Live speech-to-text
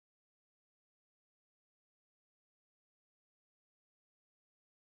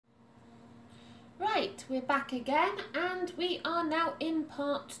Right, we're back again and we are now in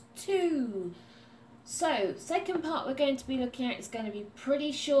part 2. So, second part we're going to be looking at is going to be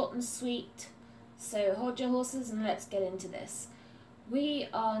pretty short and sweet. So hold your horses and let's get into this. We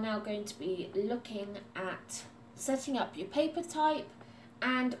are now going to be looking at setting up your paper type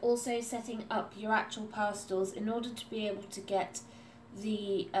and also setting up your actual pastels in order to be able to get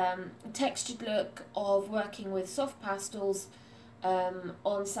the textured look of working with soft pastels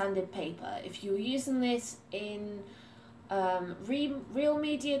on sanded paper. If you were using this in real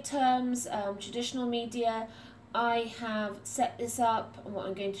media terms, traditional media, I have set this up, and what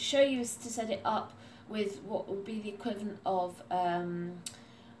I'm going to show you is to set it up with what would be the equivalent of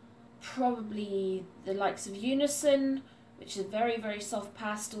probably the likes of Unison, which are very, very soft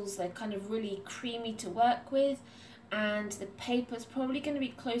pastels. They're kind of really creamy to work with, and the paper is probably going to be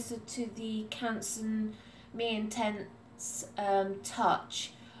closer to the Canson Me Intense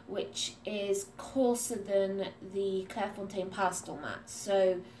Touch, which is coarser than the Clairefontaine pastel mat.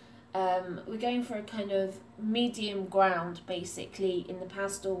 So we're going for a kind of medium ground basically in the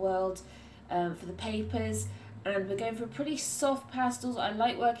pastel world for the papers, and we're going for pretty soft pastels. I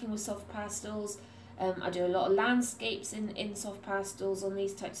like working with soft pastels. I do a lot of landscapes in soft pastels on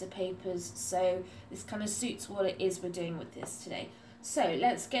these types of papers, so this kind of suits what it is we're doing with this today. So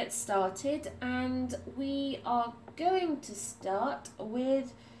let's get started, and we are going to start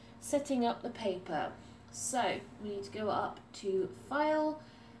with setting up the paper. So we need to go up to File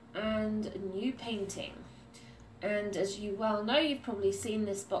and New Painting, and as you well know, you've probably seen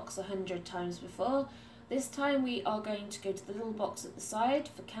this box 100 times before. This time we are going to go to the little box at the side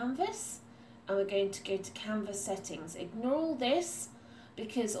for Canvas, and we're going to go to Canvas Settings. Ignore all this,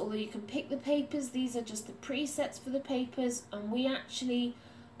 because although you can pick the papers, these are just the presets for the papers, and we actually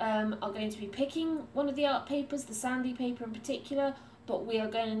are going to be picking one of the art papers, the sandy paper in particular, but we are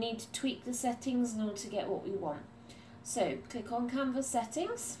going to need to tweak the settings in order to get what we want. So click on Canvas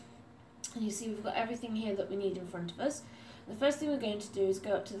Settings, and you see we've got everything here that we need in front of us. The first thing we're going to do is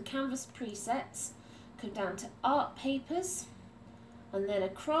go up to the Canvas Presets, come down to Art Papers, and then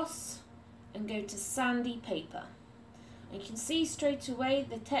across and go to Sandy Paper. And you can see straight away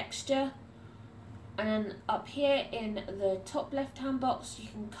the texture, and then up here in the top left hand box you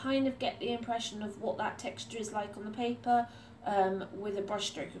can kind of get the impression of what that texture is like on the paper with a brush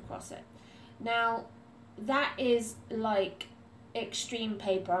stroke across it. Now that is like extreme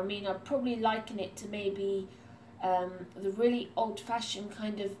paper. I mean, I'd probably liken it to maybe the really old-fashioned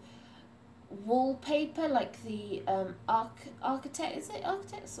kind of wallpaper, like the architects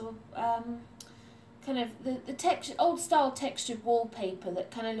or kind of the texture, old style textured wallpaper that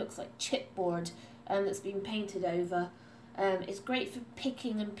kind of looks like chipboard that's been painted over. It's great for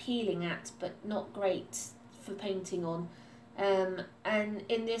picking and peeling at, but not great for painting on. And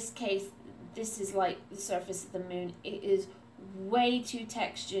in this case, this is like the surface of the moon. It is way too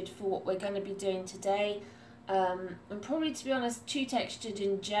textured for what we're going to be doing today. And probably, to be honest, too textured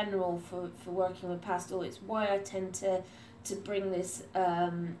in general for working with pastel. It's why I tend to bring this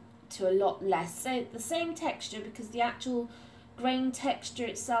to a lot less. So the same texture, because the actual grain texture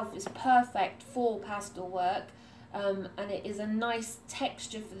itself is perfect for pastel work, and it is a nice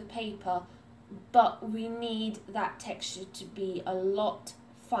texture for the paper, but we need that texture to be a lot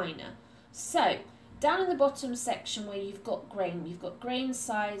finer. So down in the bottom section where you've got grain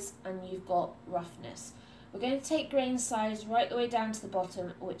size and you've got roughness. We're going to take grain size right the way down to the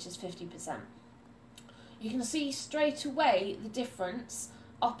bottom, which is 50%. You can see straight away the difference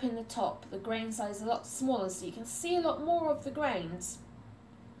up in the top. The grain size is a lot smaller, so you can see a lot more of the grains,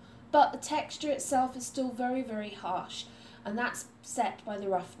 but the texture itself is still very, very harsh, and that's set by the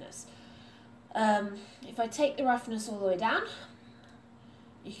roughness. If I take the roughness all the way down,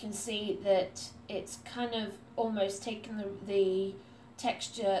 you can see that it's kind of almost taken the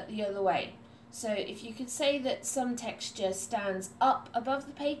texture the other way. So if you could say that some texture stands up above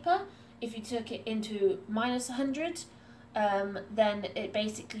the paper, if you took it into -100, then it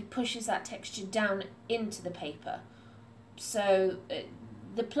basically pushes that texture down into the paper. So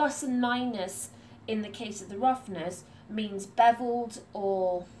the plus and minus in the case of the roughness means beveled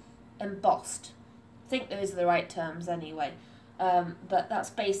or embossed. I think those are the right terms anyway. But that's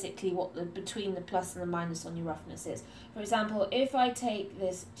basically what between the plus and the minus on your roughness is. For example, if I take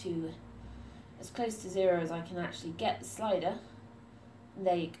this to as close to 0 as I can actually get the slider,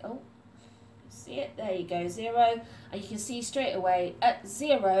 there you go. See it? There you go, 0. And you can see straight away at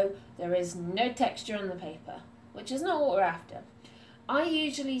 0 there is no texture on the paper, which is not what we're after. I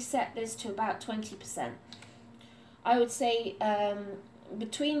usually set this to about 20%. I would say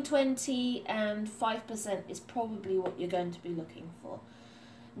between 20 and 5% is probably what you're going to be looking for.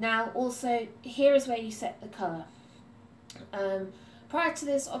 Now also, here is where you set the colour. Prior to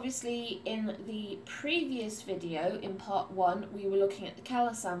this, obviously in the previous video, in part 1, we were looking at the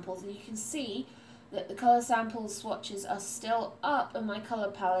colour samples, and you can see that the colour sample swatches are still up in my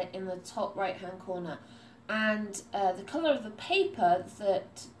colour palette in the top right hand corner. And the colour of the paper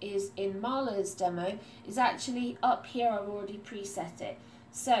that is in Marla's demo is actually up here. I've already preset it.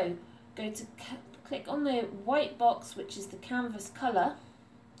 So go to click on the white box, which is the canvas colour,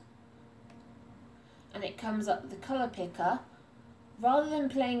 and it comes up with the colour picker. Rather than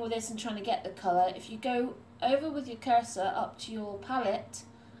playing with this and trying to get the colour, if you go over with your cursor up to your palette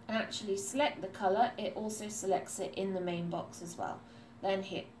and actually select the colour, it also selects it in the main box as well. Then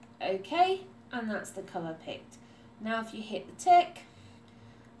hit OK, and that's the colour picked. Now if you hit the tick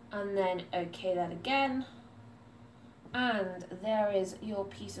and then OK that again, and there is your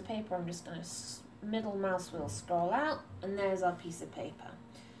piece of paper. I'm just going to middle mouse wheel scroll out, and there's our piece of paper.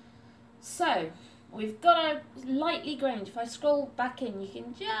 So we've got a lightly grained. If I scroll back in, you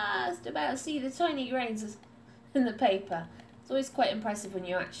can just about see the tiny grains in the paper. It's always quite impressive when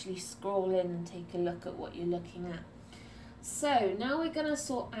you actually scroll in and take a look at what you're looking at. So now we're going to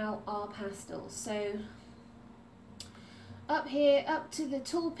sort out our pastels. So up here, up to the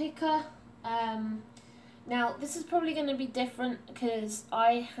tool picker. Now this is probably going to be different because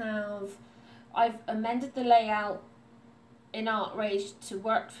I've amended the layout in Artrage to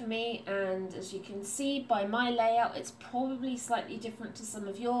work for me, and as you can see by my layout, it's probably slightly different to some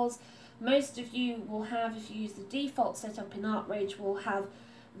of yours. Most of you will have, if you use the default setup in Artrage, will have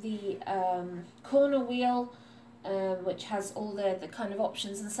the corner wheel, which has all the kind of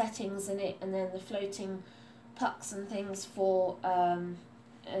options and settings in it, and then the floating pucks and things for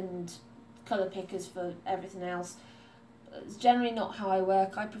and colour pickers for everything else. It's generally not how I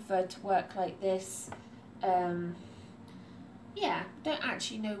work. I prefer to work like this. Yeah, don't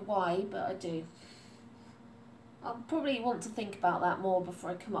actually know why, but I do. I'll probably want to think about that more before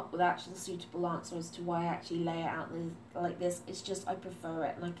I come up with actual suitable answer as to why I actually lay it out like this. It's just I prefer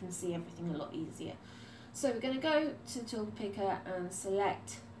it and I can see everything a lot easier. So we're going to go to the tool picker and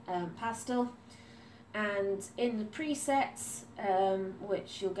select pastel, and in the presets,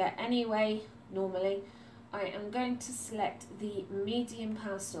 which you'll get anyway normally, I am going to select the medium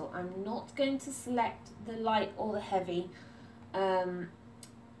pastel. I'm not going to select the light or the heavy. The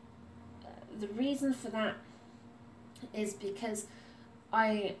reason for that is because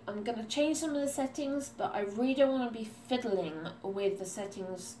I'm going to change some of the settings, but I really don't want to be fiddling with the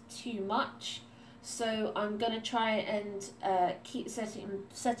settings too much. So I'm going to try and keep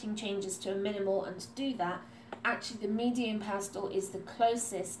setting changes to a minimal, and to do that, actually the medium pastel is the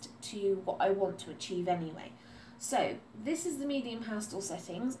closest to what I want to achieve anyway. So this is the medium pastel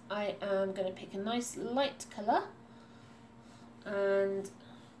settings. I am going to pick a nice light colour and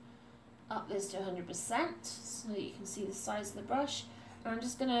up this to 100% so that you can see the size of the brush. And I'm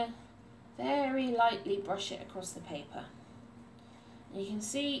just going to very lightly brush it across the paper. And you can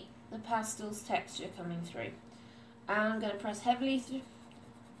see the pastel's texture coming through. And I'm going to press heavily through,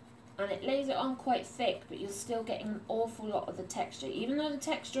 and it lays it on quite thick, but you're still getting an awful lot of the texture. Even though the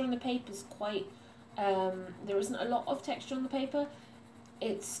texture on the paper is quite, there isn't a lot of texture on the paper,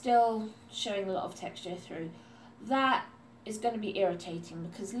 it's still showing a lot of texture through. That is going to be irritating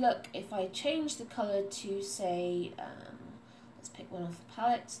because look, if I change the colour to say, let's pick one off the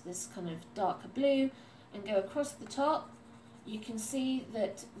palette, this kind of darker blue, and go across the top, you can see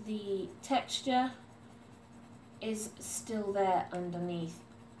that the texture is still there underneath,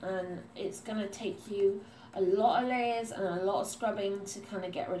 and it's going to take you a lot of layers and a lot of scrubbing to kind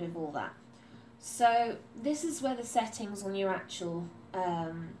of get rid of all that. So this is where the settings on your actual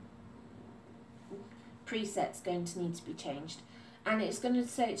presets going to need to be changed, and it's going to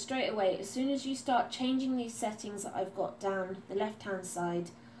say straight away as soon as you start changing these settings that I've got down the left hand side,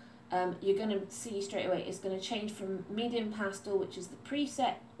 you're going to see straight away it's going to change from medium pastel, which is the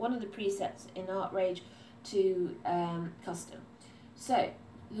preset, one of the presets in Artrage, to custom. So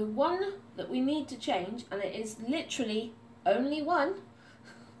the one that we need to change, and it is literally only one,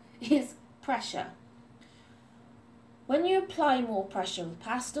 is pressure. When you apply more pressure with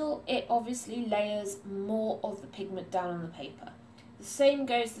pastel, it obviously layers more of the pigment down on the paper. The same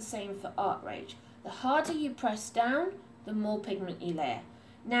goes the same for Artrage. The harder you press down, the more pigment you layer.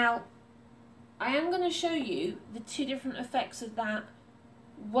 Now, I am going to show you the two different effects of that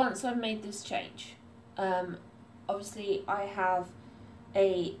once I've made this change. Obviously, I have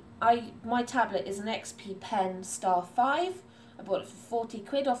my tablet is an XP Pen Star 5. I bought it for 40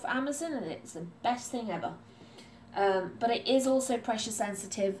 quid off Amazon, and it's the best thing ever. but it is also pressure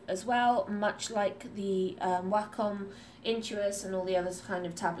sensitive as well, much like the Wacom Intuos and all the other kind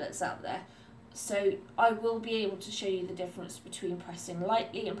of tablets out there. So I will be able to show you the difference between pressing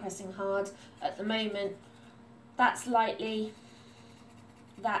lightly and pressing hard. At the moment, that's lightly,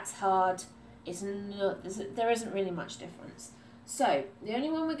 that's hard. It's not, there isn't really much difference. So the only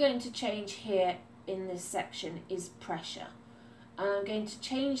one we're going to change here in this section is pressure. And I'm going to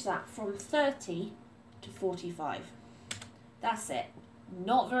change that from 30 to 45. That's it.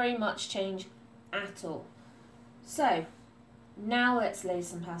 Not very much change at all. So now let's lay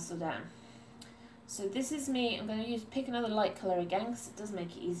some pastel down. So this is me, I'm going to pick another light colour again because it does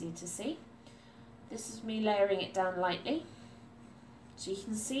make it easier to see. This is me layering it down lightly. So you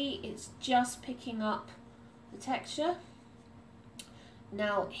can see it's just picking up the texture.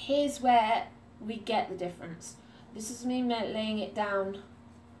 Now here's where we get the difference. This is me laying it down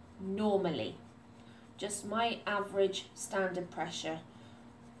normally. Just my average standard pressure.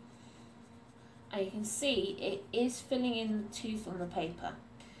 And you can see it is filling in the tooth on the paper.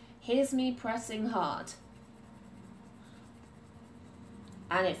 Here's me pressing hard.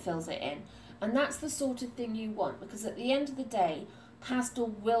 And it fills it in. And that's the sort of thing you want, because at the end of the day, pastel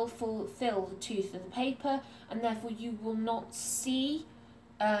will fill the tooth of the paper, and therefore you will not see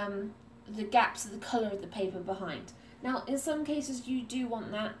the gaps of the colour of the paper behind. Now, in some cases you do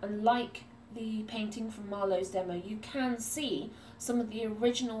want that, and like the painting from Marlo's demo, you can see some of the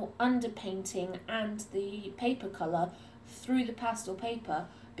original underpainting and the paper colour through the pastel paper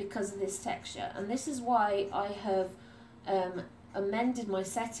because of this texture. And this is why I have amended my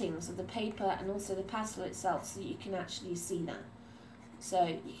settings of the paper and also the pastel itself so you can actually see that. So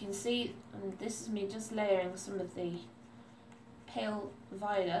you can see, and this is me just layering some of the pale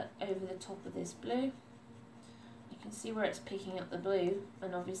violet over the top of this blue. You can see where it's picking up the blue,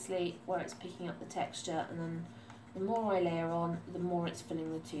 and obviously where it's picking up the texture, and then the more I layer on, the more it's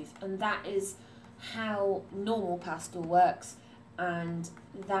filling the tooth. And that is how normal pastel works, and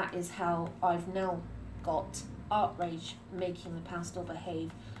that is how I've now got Artrage making the pastel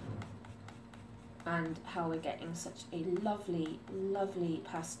behave, and how we're getting such a lovely, lovely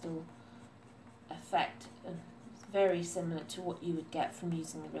pastel effect. Very similar to what you would get from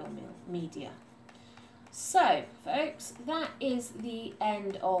using the real media. So, folks, that is the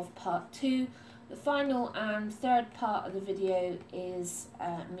end of part 2. The final and third part of the video is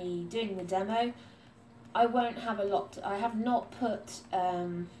me doing the demo. I won't have a lot, I have not put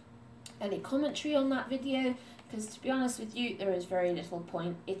any commentary on that video, because to be honest with you, there is very little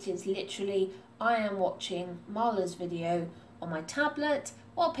point. It is literally, I am watching Marla's video on my tablet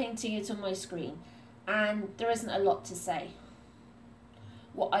while painting it on my screen, and there isn't a lot to say.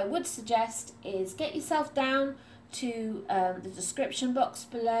 What I would suggest is get yourself down to the description box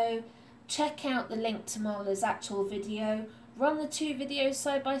below, check out the link to Marla's actual video, run the two videos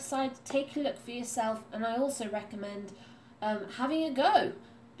side by side, take a look for yourself, and I also recommend having a go,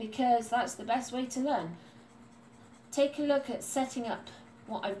 because that's the best way to learn. Take a look at setting up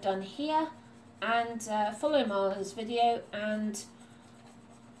what I've done here, and follow Marla's video and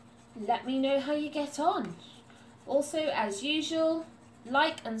let me know how you get on. Also, as usual,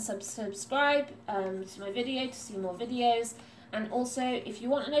 like and subscribe to my video to see more videos, and also if you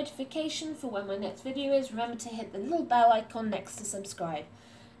want a notification for when my next video is, remember to hit the little bell icon next to subscribe.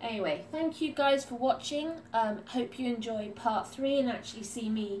 Anyway, thank you guys for watching. Hope you enjoy part 3 and actually see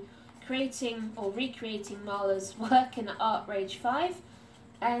me creating or recreating Marla's work in Artrage 5,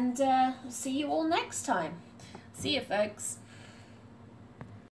 and see you all next time. See you, folks.